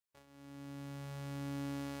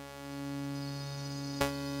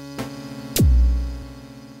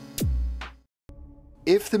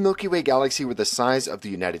If the Milky Way galaxy were the size of the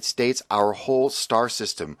United States, our whole star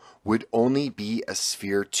system would only be a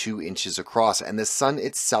sphere 2 inches across, and the sun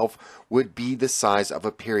itself would be the size of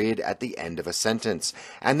a period at the end of a sentence.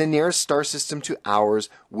 And the nearest star system to ours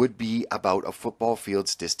would be about a football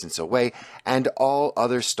field's distance away, and all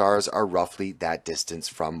other stars are roughly that distance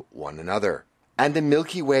from one another. And the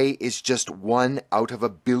Milky Way is just one out of a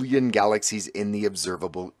billion galaxies in the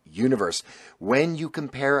observable universe. When you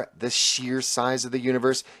compare the sheer size of the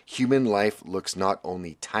universe, human life looks not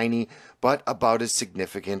only tiny, but about as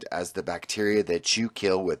significant as the bacteria that you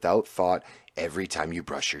kill without thought every time you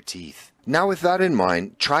brush your teeth. Now, with that in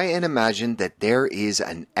mind, try and imagine that there is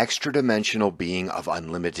an extra-dimensional being of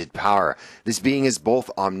unlimited power. This being is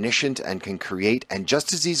both omniscient and can create and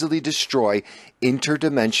just as easily destroy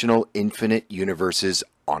interdimensional infinite universes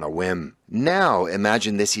on a whim. Now,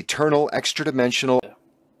 imagine this eternal extra-dimensional... Yeah,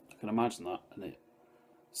 I can imagine that, and it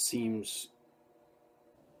seems...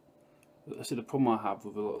 I see the problem I have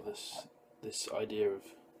with a lot of this idea of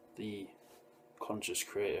the conscious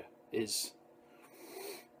creator is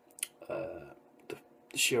the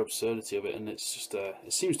sheer absurdity of it, and it's just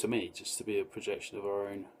it seems to me just to be a projection of our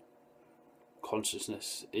own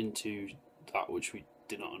consciousness into that which we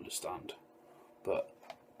do not understand. But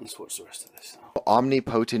let's watch the rest of this now.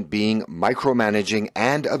 Omnipotent being micromanaging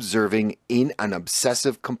and observing in an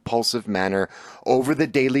obsessive compulsive manner over the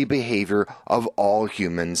daily behavior of all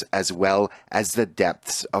humans as well as the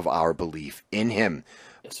depths of our belief in him.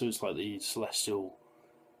 So it's like the celestial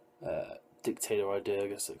dictator idea, I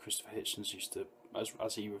guess, that Christopher Hitchens used to,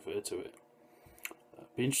 as he referred to it.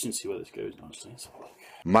 Be interesting to see where this goes, honestly.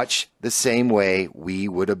 Much the same way we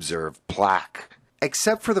would observe Plaque.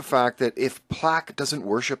 Except for the fact that if Plaque doesn't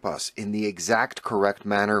worship us in the exact correct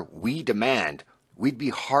manner we demand, we'd be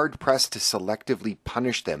hard-pressed to selectively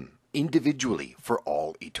punish them individually for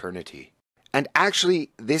all eternity. And actually,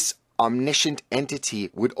 this omniscient entity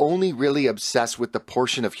would only really obsess with the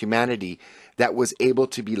portion of humanity that was able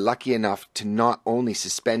to be lucky enough to not only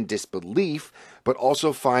suspend disbelief, but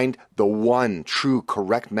also find the one true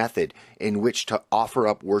correct method in which to offer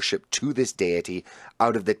up worship to this deity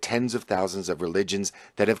out of the tens of thousands of religions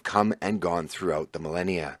that have come and gone throughout the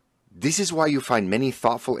millennia. This is why you find many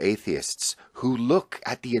thoughtful atheists who look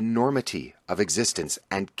at the enormity of existence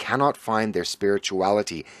and cannot find their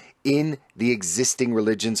spirituality in the existing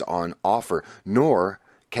religions on offer, nor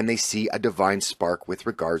can they see a divine spark with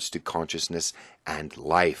regards to consciousness and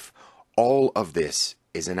life. All of this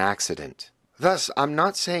is an accident. Thus, I'm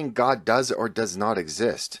not saying God does or does not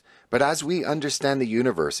exist, but as we understand the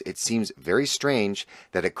universe, it seems very strange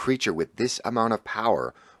that a creature with this amount of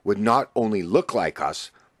power would not only look like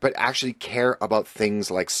us, but actually care about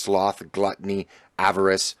things like sloth, gluttony,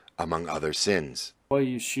 avarice, among other sins. Why are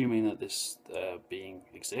you assuming that this being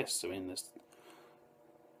exists? I mean, there's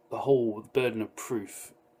the whole burden of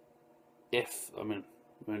proof. I mean,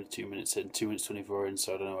 we're only 2 minutes in, 2 minutes 24 in,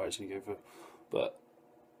 so I don't know where it's going to go for, but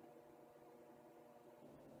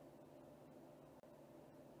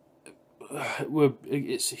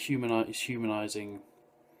it's humanizing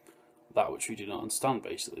that which we do not understand,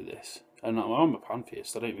 basically, this. And I'm a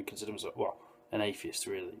pantheist. I don't even consider myself, well, an atheist,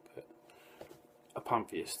 really, but a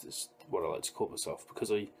pantheist is what I like to call myself,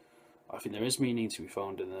 because I think there is meaning to be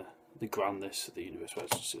found in the grandness of the universe.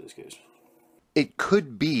 Let's just see how this goes. It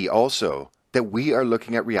could be also that we are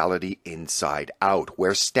looking at reality inside out,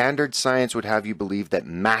 where standard science would have you believe that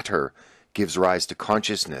matter gives rise to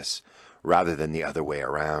consciousness rather than the other way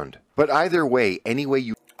around. But either way, any way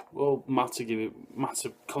you... Well, matter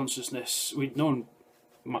consciousness...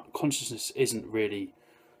 consciousness isn't really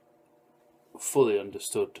fully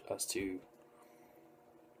understood as to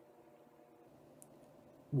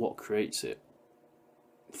what creates it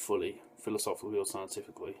fully, philosophically or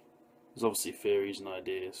scientifically. There's obviously theories and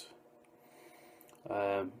ideas,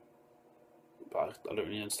 but I don't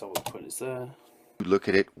really understand what the point is there. Look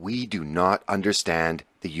at it, we do not understand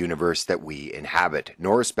the universe that we inhabit,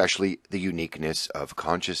 nor especially the uniqueness of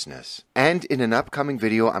consciousness. And in an upcoming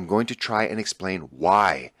video, I'm going to try and explain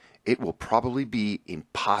why it will probably be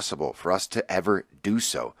impossible for us to ever do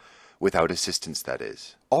so, without assistance, that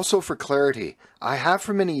is. Also, for clarity, I have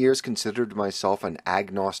for many years considered myself an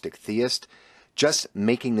agnostic theist, just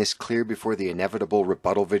making this clear before the inevitable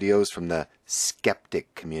rebuttal videos from the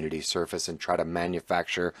skeptic community surface and try to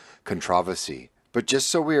manufacture controversy. But just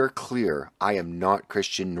so we are clear, I am not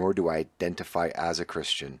Christian, nor do I identify as a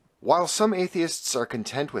Christian. While some atheists are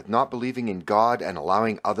content with not believing in God and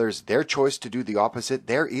allowing others their choice to do the opposite,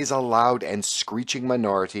 there is a loud and screeching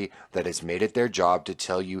minority that has made it their job to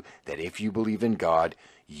tell you that if you believe in God,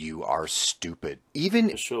 you are stupid.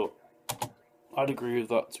 Even... Sure. I'd agree with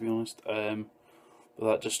that, to be honest.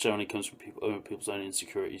 But that just generally comes from people's own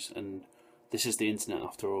insecurities, and this is the internet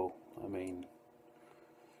after all. I mean,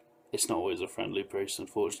 it's not always a friendly place,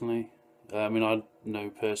 unfortunately. I mean, I know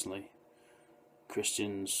personally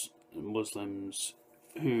Christians and Muslims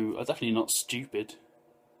who are definitely not stupid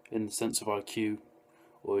in the sense of IQ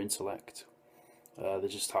or intellect. They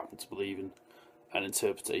just happen to believe in an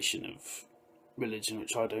interpretation of religion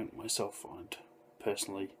which I don't myself find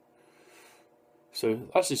personally. So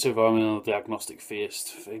actually, so far I'm on the agnostic theist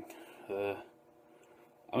thing. I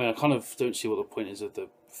mean, I kind of don't see what the point is of the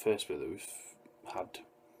first bit that we've had,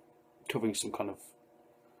 covering some kind of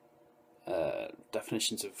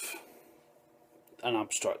definitions of an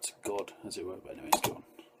abstract God, as it were. But anyways, go on.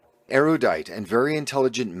 Erudite and very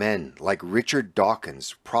intelligent men like Richard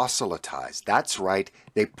Dawkins proselytize. That's right,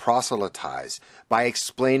 they proselytize by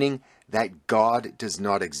explaining that God does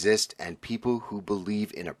not exist, and people who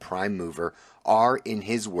believe in a prime mover are, in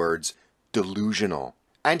his words, delusional.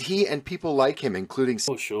 And he and people like him, including...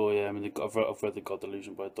 Oh, sure, yeah. I mean, I've read The God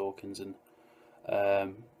Delusion by Dawkins, and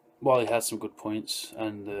while he has some good points,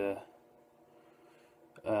 and the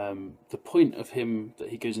point of him that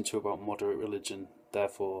he goes into about moderate religion,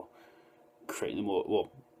 therefore creating the more,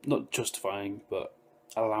 well, not justifying, but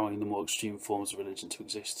allowing the more extreme forms of religion to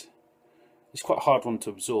exist, it's quite a hard one to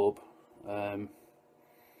absorb,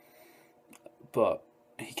 but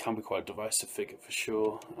he can be quite a divisive figure for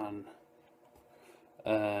sure,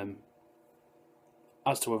 and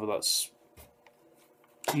as to whether that's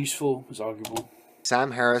useful is arguable.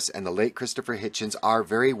 Sam Harris and the late Christopher Hitchens are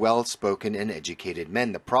very well-spoken and educated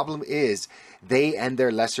men. The problem is they and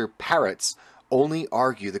their lesser parrots only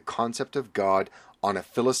argue the concept of God on a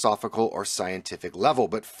philosophical or scientific level,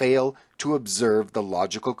 but fail to observe the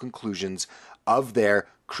logical conclusions of their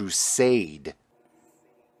crusade.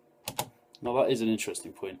 Now that is an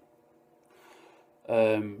interesting point.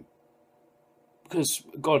 Because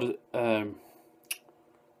God,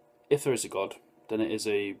 if there is a God, then it is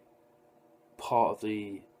a part of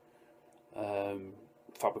the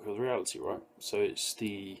fabric of reality, right? So it's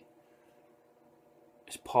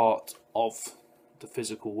part of the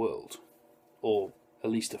physical world, or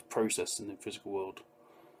at least a process in the physical world.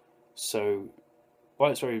 So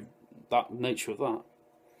by its very that nature of that,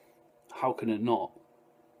 how can it not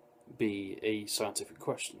be a scientific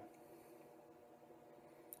question?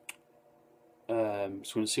 So we're going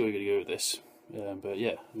to see where we're going to go with this, but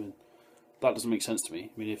yeah, I mean, that doesn't make sense to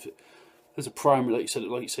me. I mean, if there's a primary,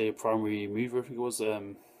 like you say, a primary mover, I think it was,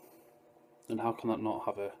 then how can that not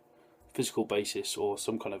have a physical basis or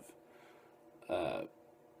some kind of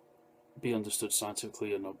be understood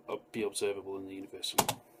scientifically and be observable in the universe?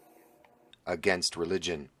 Against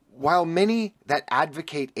religion. While many that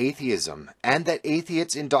advocate atheism, and that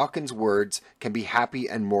atheists, in Dawkins' words, can be happy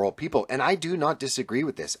and moral people, and I do not disagree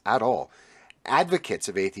with this at all, advocates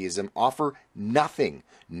of atheism offer nothing,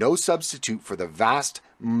 no substitute for the vast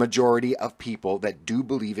majority of people that do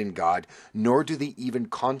believe in God, nor do they even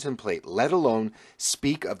contemplate, let alone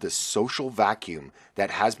speak of the social vacuum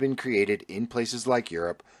that has been created in places like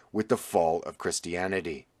Europe with the fall of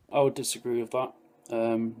Christianity. I would disagree with that.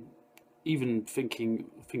 Even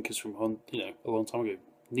thinkers from a long time ago,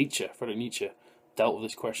 Friedrich Nietzsche, dealt with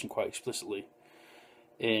this question quite explicitly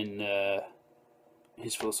in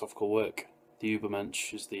his philosophical work. The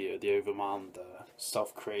Übermensch is the overman, the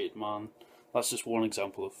self-created man. That's just one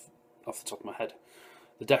example off the top of my head.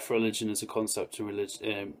 The death of religion as a concept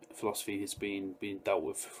in philosophy has been dealt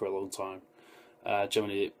with for a long time.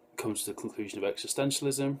 Generally, it comes to the conclusion of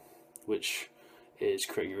existentialism, which is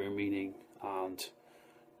creating your own meaning and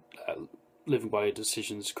living by your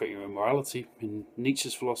decisions, creating your own morality. In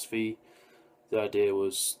Nietzsche's philosophy, the idea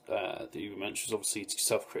was the Übermensch was obviously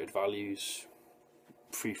self-created values,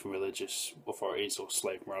 free from religious authorities or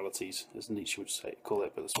slave moralities, as Nietzsche would call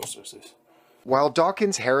it, but that's what it is. While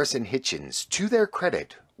Dawkins, Harris, and Hitchens, to their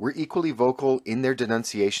credit, were equally vocal in their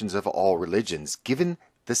denunciations of all religions, given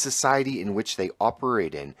the society in which they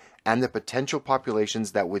operate in and the potential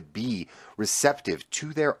populations that would be receptive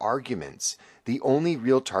to their arguments, the only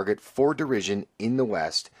real target for derision in the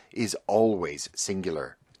West is always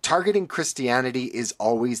singular. Targeting Christianity is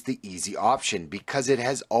always the easy option because it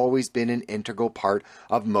has always been an integral part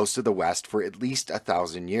of most of the West for at least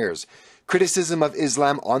 1,000 years. Criticism of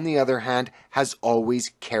Islam, on the other hand, has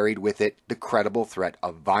always carried with it the credible threat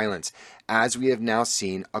of violence, as we have now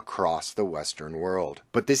seen across the Western world.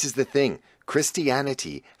 But this is the thing.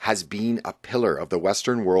 Christianity has been a pillar of the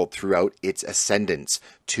Western world throughout its ascendance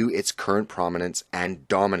to its current prominence and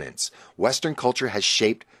dominance. Western culture has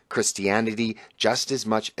shaped Christianity just as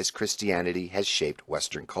much as Christianity has shaped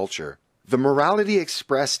Western culture. The morality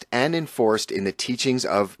expressed and enforced in the teachings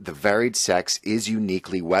of the varied sects is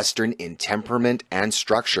uniquely Western in temperament and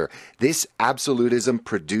structure. This absolutism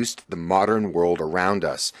produced the modern world around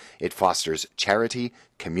us. It fosters charity,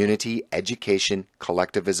 community, education,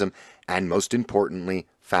 collectivism, and most importantly,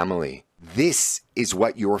 family. This is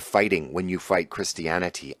what you're fighting when you fight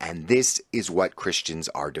Christianity, and this is what Christians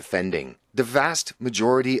are defending. The vast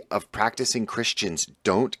majority of practicing Christians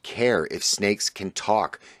don't care if snakes can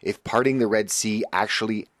talk, if parting the Red Sea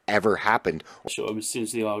actually ever happened. Sure, it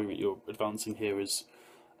seems the argument you're advancing here is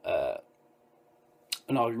an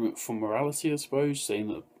argument for morality, I suppose, saying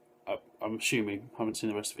that, I'm assuming, I haven't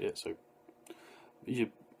seen the rest of it yet, so you're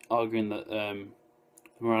arguing that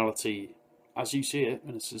morality, as you see it,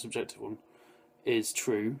 and it's a subjective one, is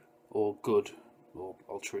true or good or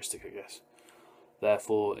altruistic, I guess.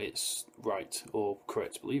 Therefore, it's right or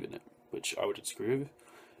correct to believe in it, which I would disagree with.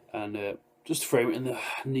 And just to frame it in the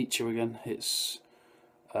Nietzsche again, it's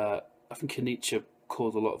I think Nietzsche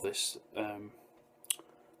called a lot of this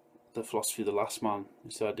the philosophy of the last man.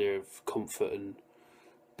 It's the idea of comfort and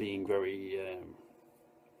being very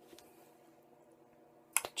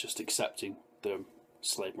just accepting the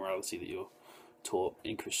slave morality that you're taught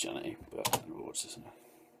in Christianity. But what's this?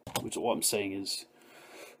 Which what I'm saying is,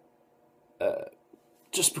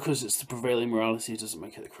 just because it's the prevailing morality doesn't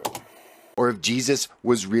make it the correct one. Or if Jesus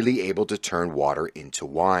was really able to turn water into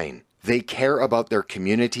wine. They care about their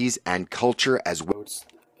communities and culture as well.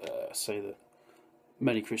 I would say that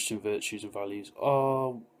many Christian virtues and values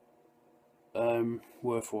are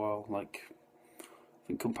worthwhile. Like, I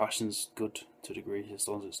think compassion's good to a degree as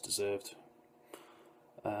long as it's deserved,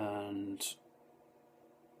 and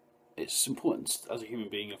it's important as a human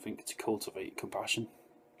being, I think, to cultivate compassion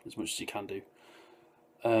as much as you can do.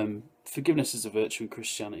 Forgiveness is a virtue in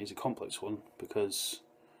Christianity is a complex one, because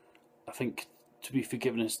I think to be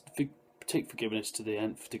take forgiveness to the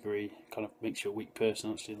nth degree kind of makes you a weak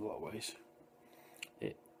person, actually, in a lot of ways.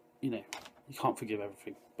 You can't forgive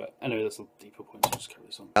everything. But anyway, that's a deeper point, so just carry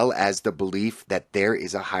this on. Well as the belief that there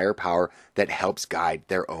is a higher power that helps guide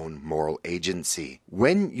their own moral agency.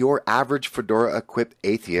 When your average fedora-equipped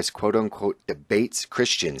atheist, quote-unquote, debates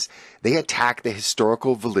Christians, they attack the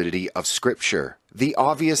historical validity of Scripture, the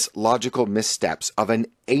obvious logical missteps of an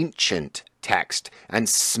ancient text, and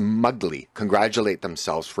smugly congratulate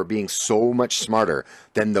themselves for being so much smarter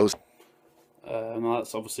than those. Now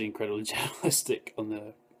that's obviously incredibly generalistic on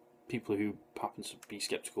the people who happen to be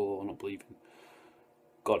skeptical or not believe in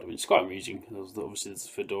God. I mean, it's quite amusing. Obviously, there's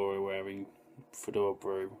fedora wearing, fedora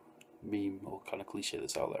bro meme or kind of cliche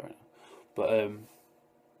that's out there right now. But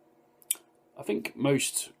I think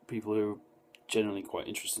most people who are generally quite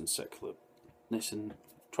interested in secularness and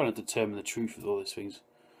trying to determine the truth of all these things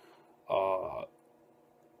are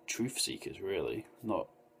truth seekers, really, not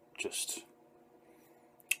just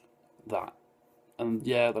that. And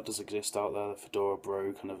yeah, that does exist out there, the fedora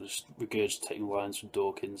bro kind of just regurgitating lines from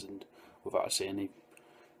Dawkins and without actually any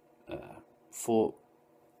thought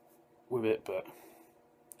with it, but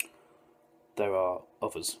there are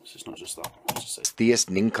others, so it's not just that. Let's just say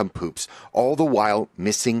theist nincompoops, all the while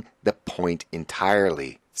missing the point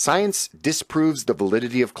entirely. Science disproves the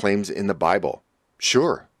validity of claims in the Bible.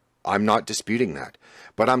 Sure, I'm not disputing that,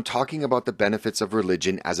 but I'm talking about the benefits of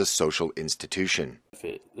religion as a social institution.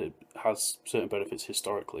 It has certain benefits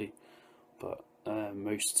historically, but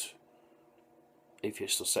most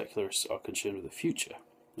atheists or secularists are concerned with the future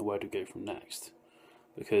and where do we go from next,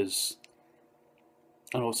 because,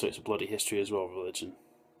 and also it's a bloody history as well, religion.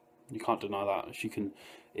 You can't deny that. If you can,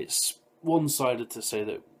 it's one-sided to say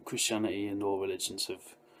that Christianity and all religions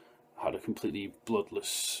have had a completely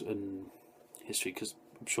bloodless and history, because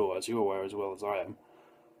I'm sure, as you're aware as well as I am,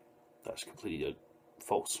 that's completely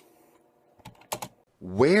false.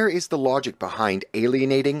 Where is the logic behind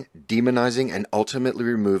alienating, demonizing, and ultimately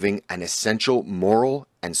removing an essential moral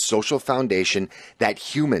and social foundation that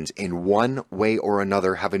humans in one way or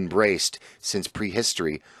another have embraced since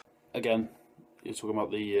prehistory? Again, you're talking about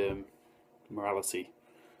the morality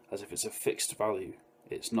as if it's a fixed value.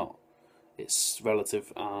 It's not. It's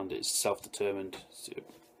relative and it's self-determined.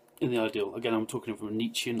 In the ideal, again, I'm talking from a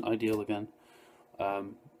Nietzschean ideal again.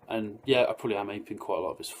 And yeah, I probably am aping quite a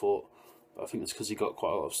lot of his thought. I think it's because he got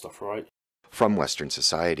quite a lot of stuff right from Western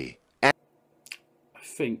society. I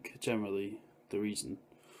think generally the reason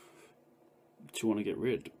to want to get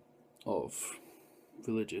rid of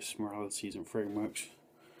religious moralities and frameworks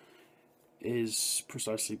is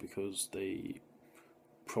precisely because they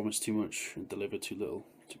promise too much and deliver too little,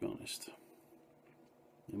 to be honest,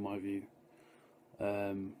 in my view.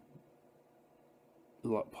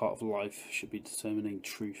 Part of life should be determining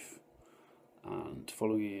truth and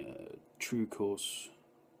following a true course,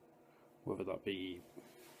 whether that be,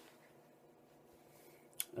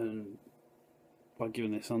 and by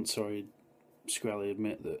giving this answer I squarely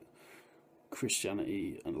admit that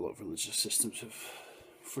Christianity and a lot of religious systems have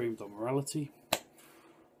framed on morality,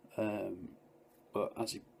 but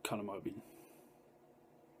as you kind of might be,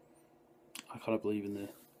 I kind of believe in the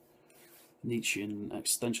Nietzschean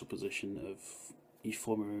existential position of you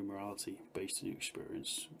form your own morality based on your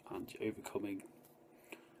experience and you're overcoming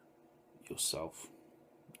yourself.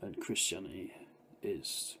 And Christianity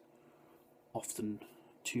is often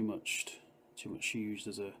too much used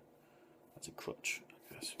as a crutch,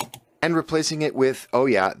 I guess. And replacing it with, oh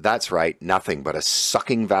yeah, that's right, nothing but a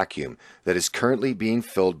sucking vacuum that is currently being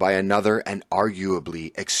filled by another and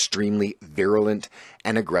arguably extremely virulent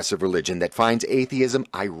and aggressive religion that finds atheism,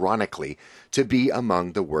 ironically, to be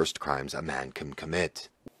among the worst crimes a man can commit.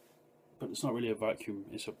 But it's not really a vacuum,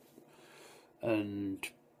 and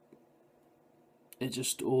it's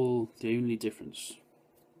just all the only difference.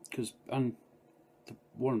 And the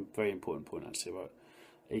one very important point actually about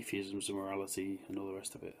atheism's morality and all the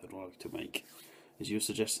rest of it I'd like to make is you're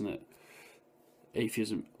suggesting that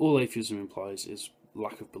all atheism implies is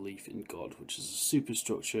lack of belief in God, which is a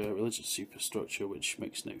superstructure, religious superstructure, which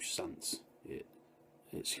makes no sense.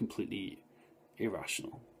 It's completely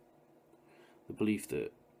irrational. The belief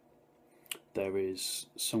that there is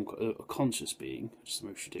a conscious being, which is the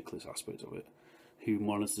most ridiculous aspect of it, who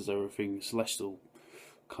monitors everything, celestial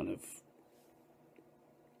kind of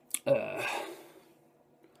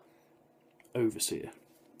overseer.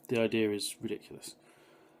 The idea is ridiculous.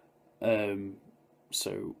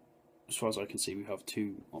 So, as far as I can see, we have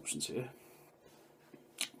two options here.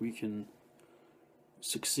 We can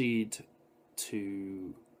succeed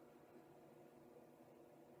to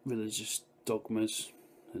religious dogmas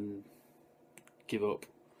and give up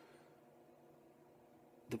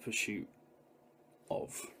the pursuit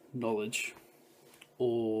of knowledge,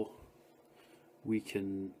 or we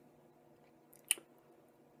can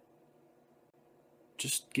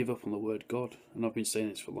just give up on the word God. And I've been saying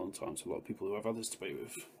this for a long time to a lot of people who I've had this debate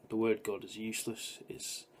with. The word God is useless.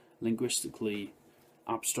 It's linguistically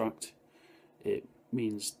abstract. It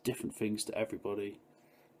means different things to everybody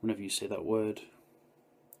whenever you say that word,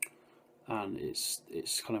 and it's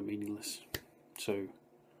kind of meaningless. So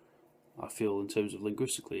I feel, in terms of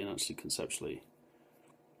linguistically and actually conceptually,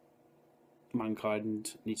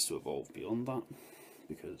 mankind needs to evolve beyond that,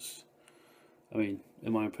 because, I mean,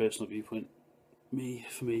 in my own personal viewpoint,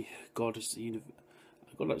 for me, God is the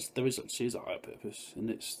universe. There is actually a higher purpose, and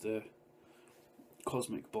it's the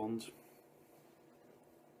cosmic bond,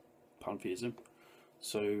 pantheism.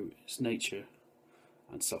 So it's nature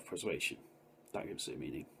and self-preservation. That gives it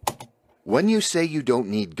meaning. When you say you don't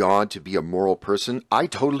need God to be a moral person, I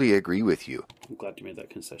totally agree with you. I'm glad you made that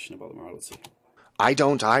concession about the morality. I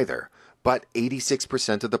don't either, but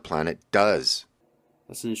 86% of the planet does.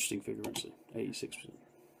 That's an interesting figure, actually. 86%.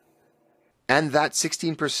 And that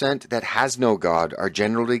 16% that has no God are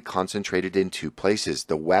generally concentrated in two places,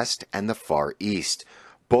 the West and the Far East.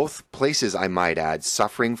 Both places, I might add,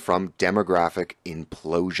 suffering from demographic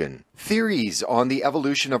implosion. Theories on the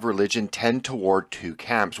evolution of religion tend toward two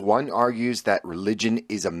camps. One argues that religion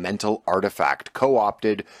is a mental artifact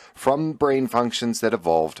co-opted from brain functions that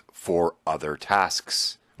evolved for other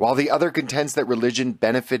tasks, while the other contends that religion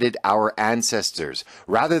benefited our ancestors.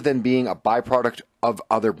 Rather than being a byproduct of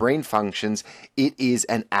other brain functions, it is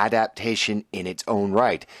an adaptation in its own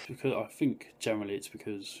right. Because I think generally it's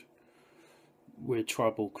because we're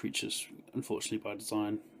tribal creatures, unfortunately, by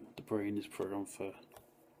design. The brain is programmed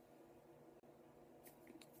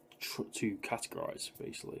to categorize,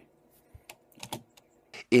 basically.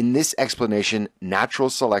 In this explanation, natural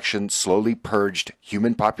selection slowly purged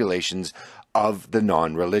human populations of the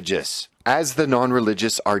non-religious, as the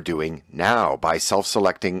non-religious are doing now by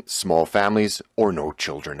self-selecting small families or no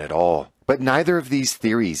children at all. But neither of these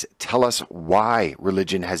theories tell us why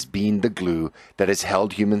religion has been the glue that has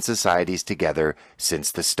held human societies together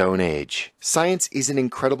since the Stone Age. Science is an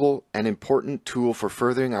incredible and important tool for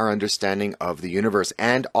furthering our understanding of the universe,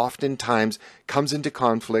 and oftentimes comes into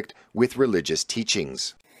conflict with religious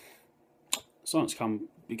teachings. Science can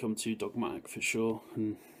become too dogmatic, for sure,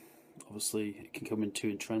 and obviously it can come in too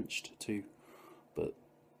entrenched too. But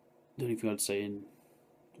the only thing I'd say in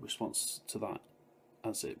response to that,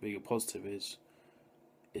 as it being a positive, is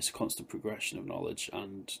it's a constant progression of knowledge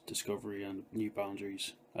and discovery and new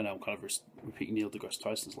boundaries. I know I'm kind of repeating Neil deGrasse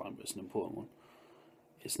Tyson's line, but it's an important one.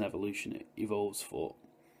 It's an evolution. It evolves thought.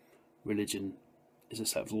 Religion is a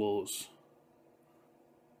set of laws,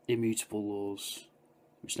 immutable laws,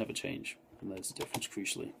 which never change, and there's a difference,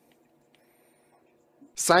 crucially.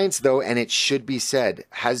 Science, though, and it should be said,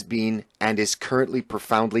 has been and is currently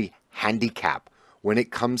profoundly handicapped when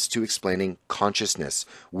it comes to explaining consciousness,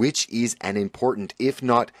 which is an important, if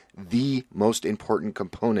not the most important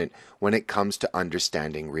component when it comes to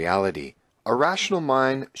understanding reality. A rational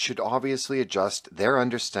mind should obviously adjust their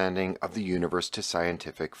understanding of the universe to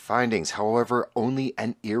scientific findings. However, only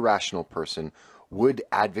an irrational person would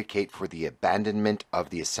advocate for the abandonment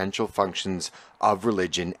of the essential functions of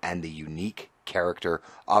religion and the unique character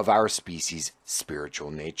of our species'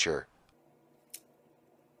 spiritual nature.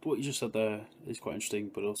 What you just said there is quite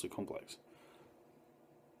interesting, but also complex.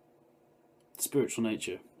 Spiritual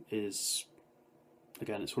nature is,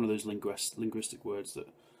 again, it's one of those linguistic words that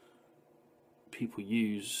people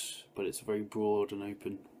use, but it's a very broad and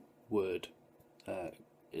open word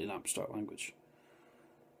in abstract language.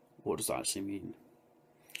 What does that actually mean?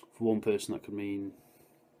 For one person, that could mean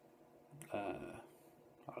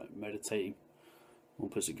meditating. One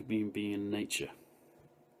person could mean being in nature.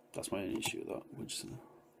 That's my only issue with that.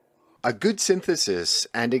 A good synthesis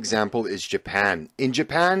and example is Japan. In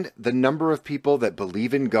Japan, the number of people that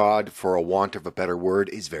believe in God, for a want of a better word,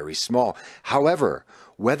 is very small. However,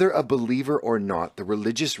 whether a believer or not, the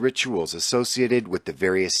religious rituals associated with the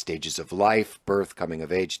various stages of life, birth, coming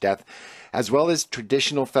of age, death, as well as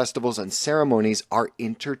traditional festivals and ceremonies are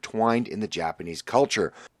intertwined in the Japanese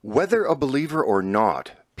culture. Whether a believer or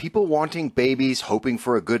not, people wanting babies, hoping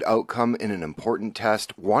for a good outcome in an important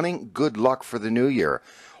test, wanting good luck for the new year,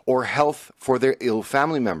 or health for their ill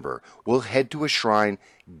family member, will head to a shrine,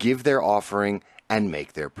 give their offering, and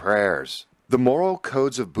make their prayers. The moral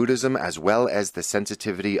codes of Buddhism as well as the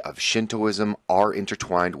sensitivity of Shintoism are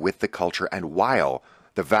intertwined with the culture, and while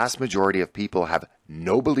the vast majority of people have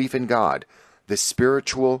no belief in God, the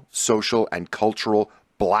spiritual, social, and cultural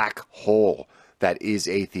black hole that is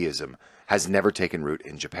atheism has never taken root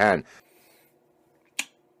in Japan.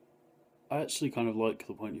 I actually kind of like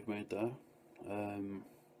the point you've made there.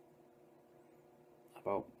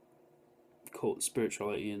 About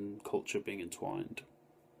spirituality and culture being entwined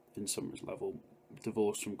in some level,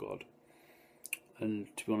 divorced from God. And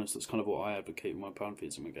to be honest, that's kind of what I advocate with my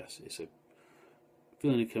pantheism, I guess. It's a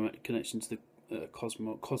feeling of connection to the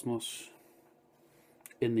cosmos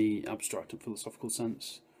in the abstract and philosophical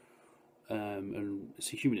sense. And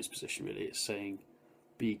it's a humanist position, really. It's saying,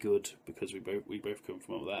 be good, because we both come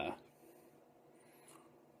from up there.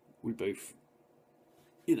 We both,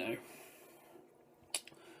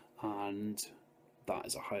 and that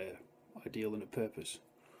is a higher ideal and a purpose.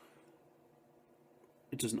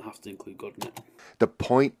 It doesn't have to include God in it. The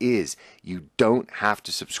point is, you don't have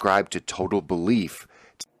to subscribe to total belief.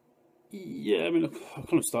 Yeah, I mean, look, I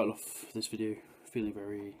kind of started off this video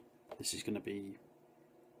feeling this is going to be,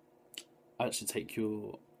 I actually take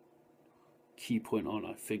your key point on,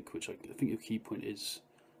 I think your key point is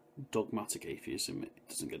dogmatic atheism. It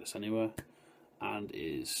doesn't get us anywhere, and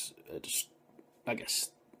is just, I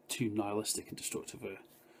guess, too nihilistic and destructive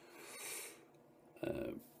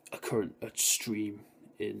a stream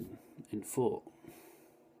in thought.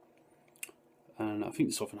 And I think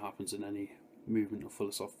this often happens in any movement or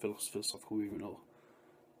philosophical movement or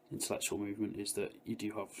intellectual movement, is that you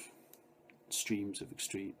do have streams of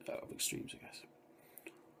extremes, I guess.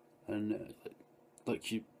 And like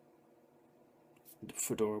the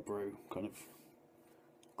fedora bro kind of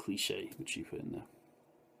cliche which you put in there.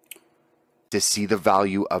 To see the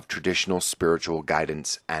value of traditional spiritual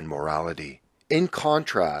guidance and morality. In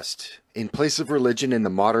contrast, in place of religion in the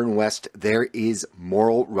modern West, there is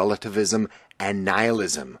moral relativism and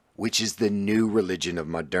nihilism, which is the new religion of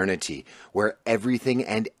modernity, where everything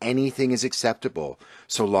and anything is acceptable,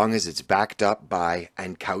 so long as it's backed up by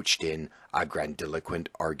and couched in a grandiloquent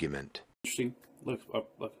argument. Interesting. Look,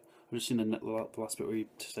 I've just seen the last bit where you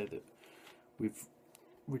say that we've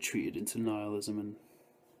retreated into nihilism and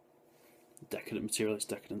materialist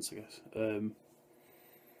decadence, I guess.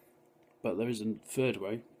 But there is a third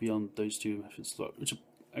way beyond those two methods, which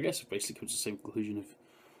I guess basically comes to the same conclusion, of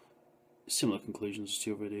similar conclusions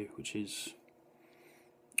to your video, which is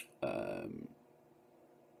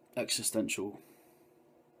existential,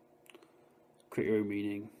 create your own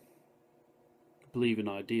meaning, believe in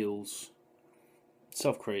ideals,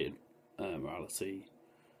 self-created morality,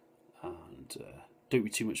 and don't be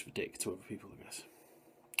too much of a dick to other people, I guess.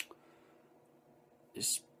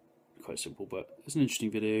 It's quite simple, but it's an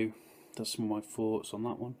interesting video. That's some of my thoughts on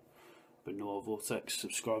that one. But Noir Vortex,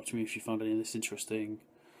 subscribe to me if you found any of this interesting,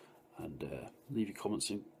 and leave your comments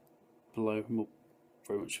in below. I'm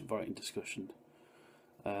very much inviting discussion.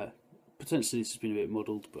 Potentially this has been a bit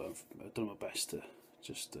muddled, but I've done my best to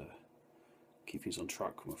just keep things on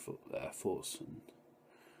track with my thoughts. And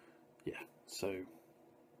yeah, so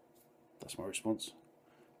That's my response.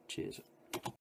 Cheers.